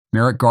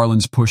Merrick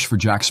Garland's push for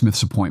Jack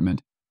Smith's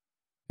appointment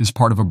is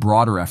part of a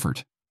broader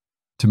effort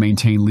to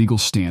maintain legal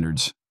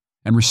standards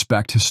and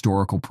respect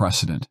historical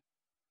precedent.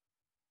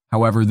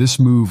 However, this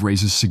move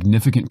raises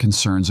significant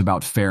concerns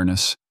about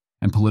fairness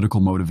and political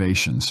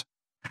motivations.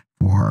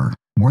 For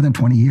more than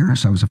 20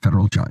 years, I was a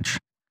federal judge.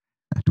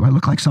 Do I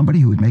look like somebody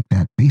who would make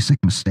that basic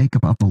mistake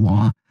about the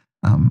law?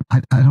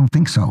 I don't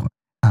think so.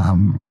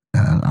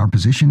 Our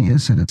position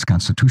is that it's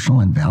constitutional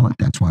and valid.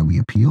 That's why we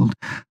appealed.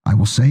 I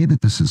will say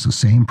that this is the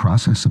same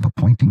process of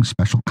appointing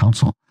special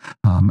counsel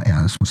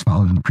as was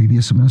followed in the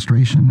previous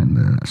administration and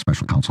the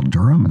special counsel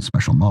Durham and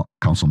special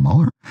counsel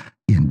Mueller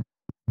in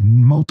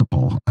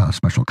multiple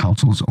special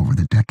counsels over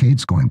the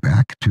decades going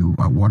back to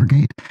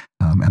Watergate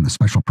and the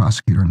special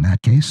prosecutor in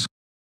that case.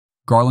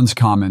 Garland's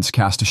comments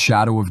cast a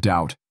shadow of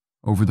doubt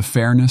over the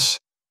fairness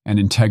and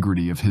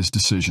integrity of his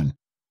decision.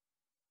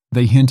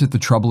 They hint at the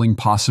troubling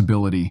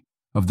possibility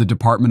of the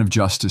Department of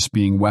Justice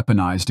being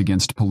weaponized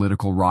against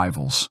political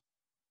rivals.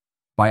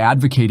 By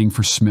advocating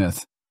for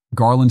Smith,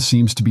 Garland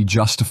seems to be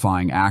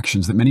justifying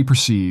actions that many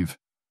perceive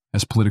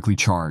as politically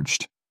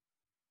charged.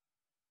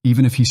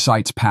 Even if he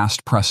cites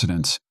past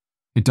precedents,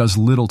 it does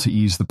little to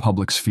ease the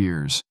public's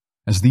fears,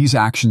 as these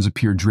actions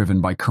appear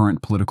driven by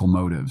current political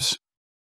motives.